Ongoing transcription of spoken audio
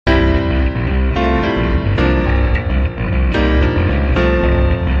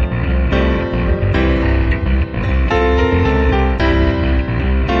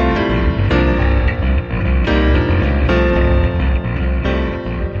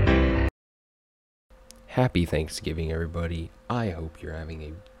Happy Thanksgiving, everybody. I hope you're having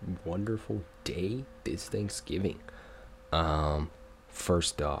a wonderful day this Thanksgiving.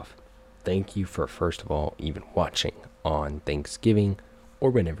 First off, thank you for first of all even watching on Thanksgiving or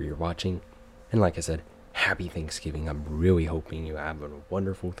whenever you're watching. And like I said, happy Thanksgiving. I'm really hoping you have a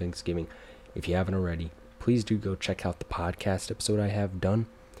wonderful Thanksgiving. If you haven't already, please do go check out the podcast episode I have done.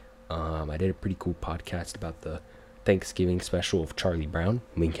 I did a pretty cool podcast about the Thanksgiving special of Charlie Brown.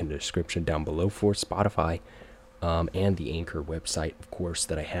 Link in the description down below for Spotify and the Anchor website, of course,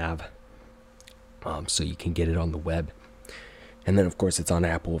 that I have. So you can get it on the web. And then, of course, it's on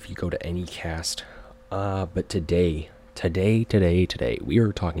Apple if you go to Anycast. But today, we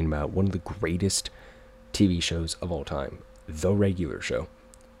are talking about one of the greatest TV shows of all time, The Regular Show.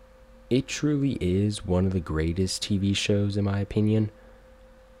 It truly is one of the greatest TV shows, in my opinion.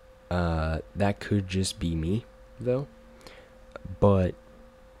 That could just be me, though. But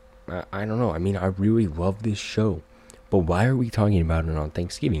I don't know. I mean, I really love this show. But why are we talking about it on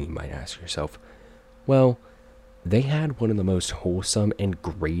Thanksgiving, you might ask yourself? Well, they had one of the most wholesome and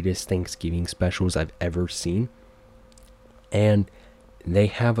greatest Thanksgiving specials I've ever seen. And they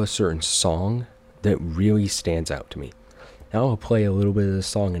have a certain song that really stands out to me. Now I'll play a little bit of the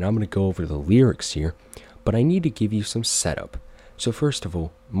song and I'm going to go over the lyrics here. But I need to give you some setup. So first of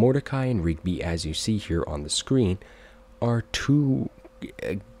all, Mordecai and Rigby, as you see here on the screen, are two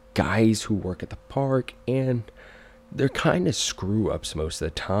guys who work at the park, and they're kind of screw-ups most of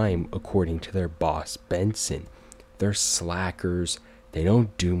the time, according to their boss, Benson. They're slackers, they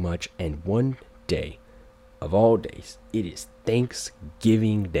don't do much, and one day, of all days, it is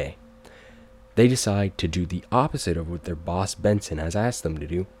Thanksgiving Day. They decide to do the opposite of what their boss, Benson, has asked them to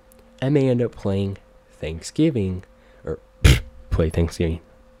do, and they end up playing Thanksgiving.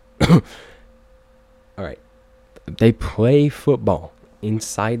 Alright. They play football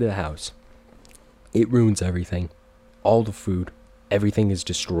inside the house. It ruins everything. All the food. Everything is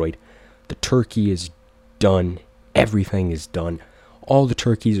destroyed. The turkey is done. Everything is done. All the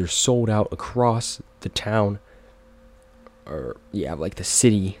turkeys are sold out across the town. Like the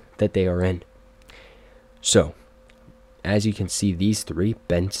city that they are in. So, as you can see, these three,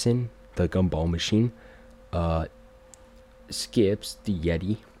 Benson, the gumball machine, Skips, the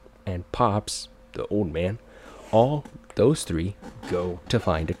Yeti, and Pops, the old man, all those three go to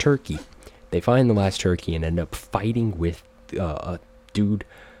find a turkey. They find the last turkey and end up fighting with a dude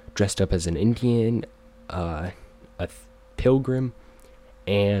dressed up as an Indian, a pilgrim,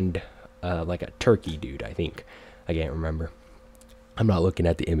 and like a turkey dude, I think. I can't remember. I'm not looking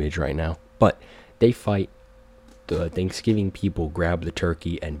at the image right now. But they fight. The Thanksgiving people grab the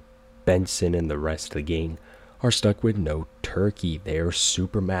turkey, and Benson and the rest of the gang are stuck with no turkey. They are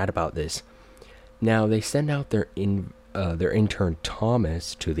super mad about this. Now they send out their intern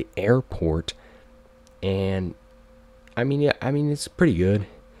Thomas to the airport, and I mean it's pretty good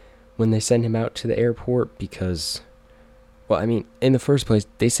when they send him out to the airport because, well, I mean, in the first place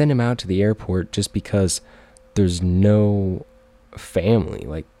they send him out to the airport just because there's no family.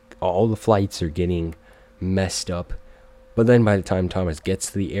 Like, all the flights are getting messed up. But then by the time Thomas gets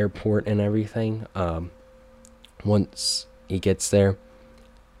to the airport and everything, once he gets there,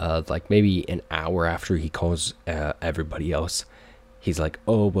 like maybe an hour after he calls everybody else, he's like,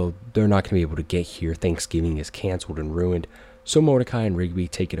 oh, well, they're not going to be able to get here. Thanksgiving is canceled and ruined. So Mordecai and Rigby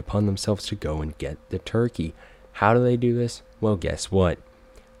take it upon themselves to go and get the turkey. How do they do this? Well, guess what?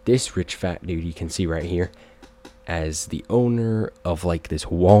 This rich fat dude you can see right here, as the owner of like this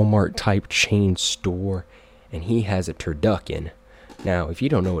Walmart type chain store, and he has a turducken. Now, if you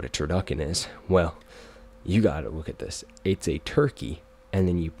don't know what a turducken is, well, you gotta look at this. It's a turkey, and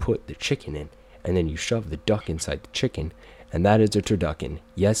then you put the chicken in, and then you shove the duck inside the chicken, and that is a turducken.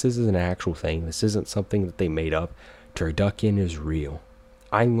 Yes, this is an actual thing. This isn't something that they made up. Turducken is real.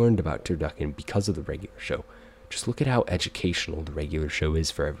 I learned about turducken because of the regular show. Just look at how educational the regular show is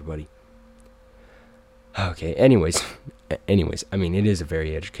for everybody. Okay, anyways, I mean, it is a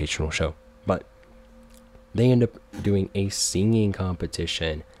very educational show, but they end up doing a singing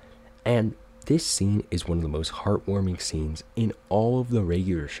competition, and this scene is one of the most heartwarming scenes in all of the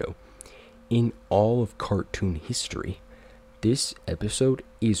regular show, in all of cartoon history. This episode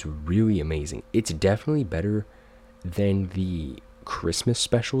is really amazing. It's definitely better than the Christmas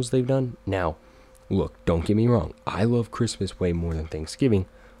specials they've done. Now, look, don't get me wrong. I love Christmas way more than Thanksgiving,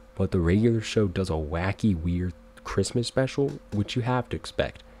 but the regular show does a wacky, weird Christmas special, which you have to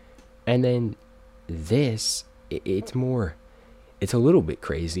expect. And then this, it's a little bit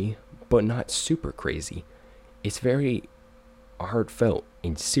crazy, but not super crazy. It's very heartfelt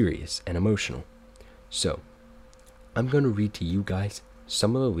and serious and emotional. So, I'm going to read to you guys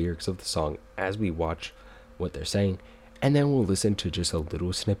some of the lyrics of the song as we watch what they're saying, and then we'll listen to just a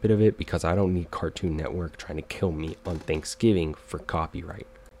little snippet of it because I don't need Cartoon Network trying to kill me on Thanksgiving for copyright.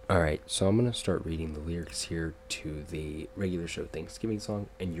 Alright, so I'm going to start reading the lyrics here to the regular show Thanksgiving song,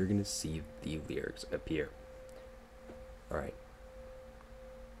 and you're going to see the lyrics appear. Alright,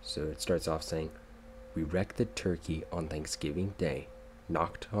 so it starts off saying, "We wrecked the turkey on Thanksgiving Day,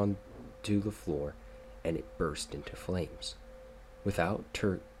 knocked onto the floor, and it burst into flames. Without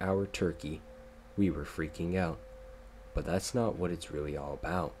our turkey, we were freaking out. But that's not what it's really all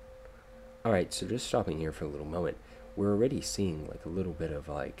about." Alright, so just stopping here for a little moment, we're already seeing like a little bit of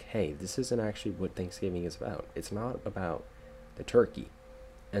like, hey, this isn't actually what Thanksgiving is about. It's not about the turkey.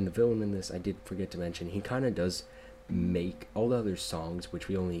 And the villain in this, I did forget to mention, he kind of does make all the other songs, which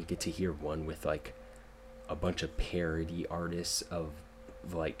we only get to hear one with like a bunch of parody artists of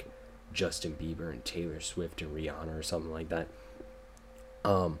like Justin Bieber and Taylor Swift and Rihanna or something like that.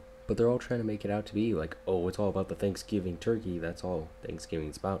 But they're all trying to make it out to be like, oh, it's all about the Thanksgiving turkey. That's all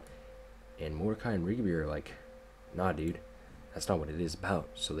Thanksgiving's about. And Mordecai and Rigby are like, nah, dude, that's not what it is about.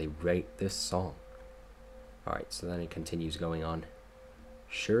 So they write this song. Alright, so then it continues going on.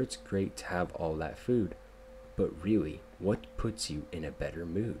 "Sure, it's great to have all that food, but really, what puts you in a better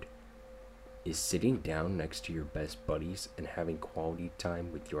mood? Is sitting down next to your best buddies and having quality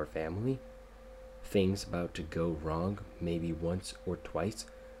time with your family? Things about to go wrong maybe once or twice?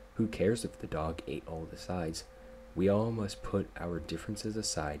 Who cares if the dog ate all the sides? We all must put our differences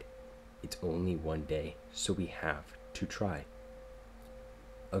aside. It's only one day, so we have to try."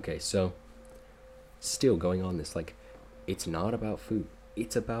 Okay, so still going on this, like, it's not about food.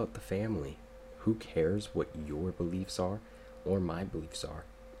 It's about the family. Who cares what your beliefs are or my beliefs are?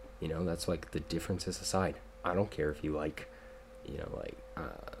 You know, that's like the differences aside. I don't care if you like,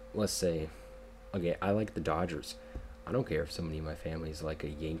 let's say, okay, I like the Dodgers. I don't care if somebody in my family is like a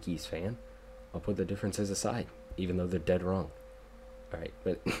Yankees fan. I'll put the differences aside, even though they're dead wrong. Alright,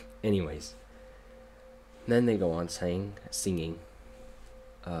 but anyways. Then they go on singing,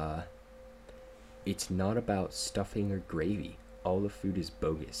 "It's not about stuffing or gravy. All the food is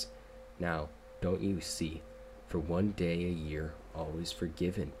bogus. Now, don't you see? For one day a year, all is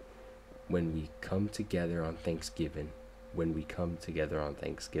forgiven. When we come together on Thanksgiving. When we come together on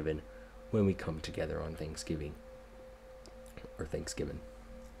Thanksgiving. When we come together on Thanksgiving." Or Thanksgiving.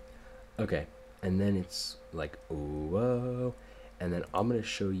 Okay, and then it's like, oh, whoa. And then I'm going to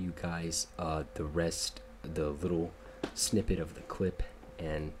show you guys the rest, the little snippet of the clip.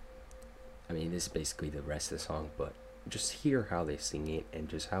 And, I mean, this is basically the rest of the song, but just hear how they sing it and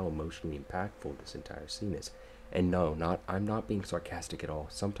just how emotionally impactful this entire scene is. And no, I'm not being sarcastic at all.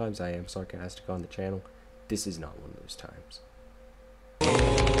 Sometimes I am sarcastic on the channel. This is not one of those times.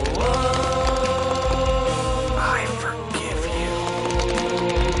 I forgive you.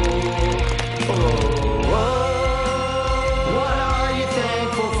 What are you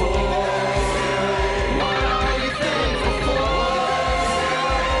thankful for? What are you thankful for?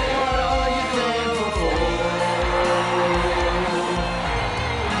 What are you thankful for?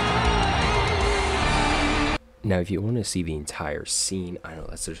 Now, if you want to see the entire scene, I know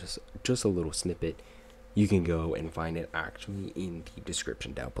that's just a little snippet. You can go and find it actually in the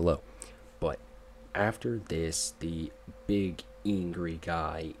description down below. But after this, the big angry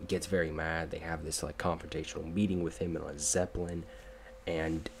guy gets very mad. They have this like confrontational meeting with him in a Zeppelin,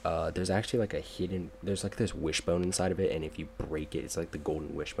 and there's actually like there's like this wishbone inside of it, and if you break it, it's like the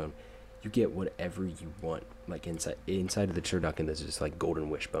golden wishbone. You get whatever you want. Like inside of the turducken, there's this like golden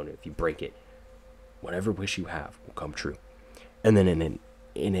wishbone. If you break it, whatever wish you have will come true. And then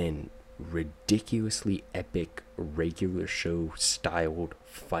in an ridiculously epic regular show styled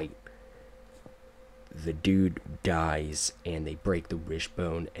fight, the dude dies and they break the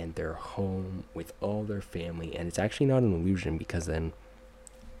wishbone and they're home with all their family. And it's actually not an illusion, because then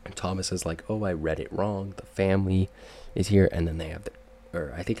Thomas is like, oh, I read it wrong, the family is here. And then they have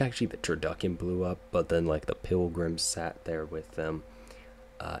I think actually the turducken blew up, but then like the pilgrims sat there with them,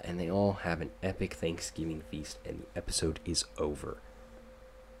 and they all have an epic Thanksgiving feast, and the episode is over.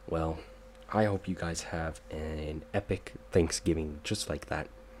 Well, I hope you guys have an epic Thanksgiving just like that,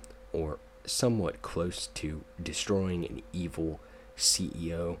 or somewhat close to destroying an evil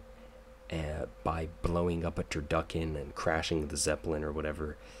CEO by blowing up a turducken and crashing the Zeppelin or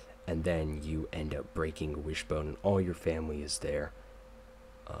whatever, and then you end up breaking a wishbone and all your family is there,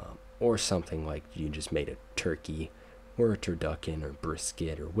 or something like you just made a turkey or a turducken or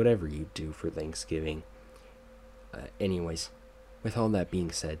brisket or whatever you do for Thanksgiving. Anyways, with all that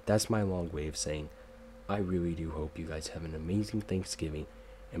being said, that's my long way of saying I really do hope you guys have an amazing Thanksgiving,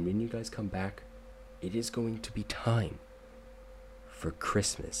 and when you guys come back, it is going to be time for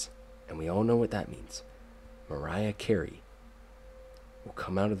Christmas, and we all know what that means. Mariah Carey will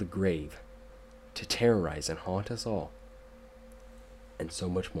come out of the grave to terrorize and haunt us all, and so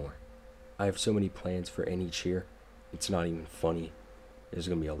much more. I have so many plans for any cheer. It's not even funny. There's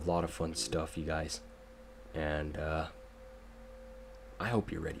going to be a lot of fun stuff, you guys. And I hope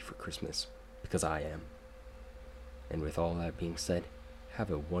you're ready for Christmas, because I am. And with all that being said,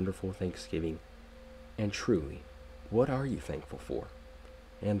 have a wonderful Thanksgiving. And truly, what are you thankful for?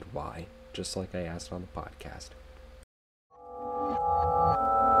 And why? Just like I asked on the podcast.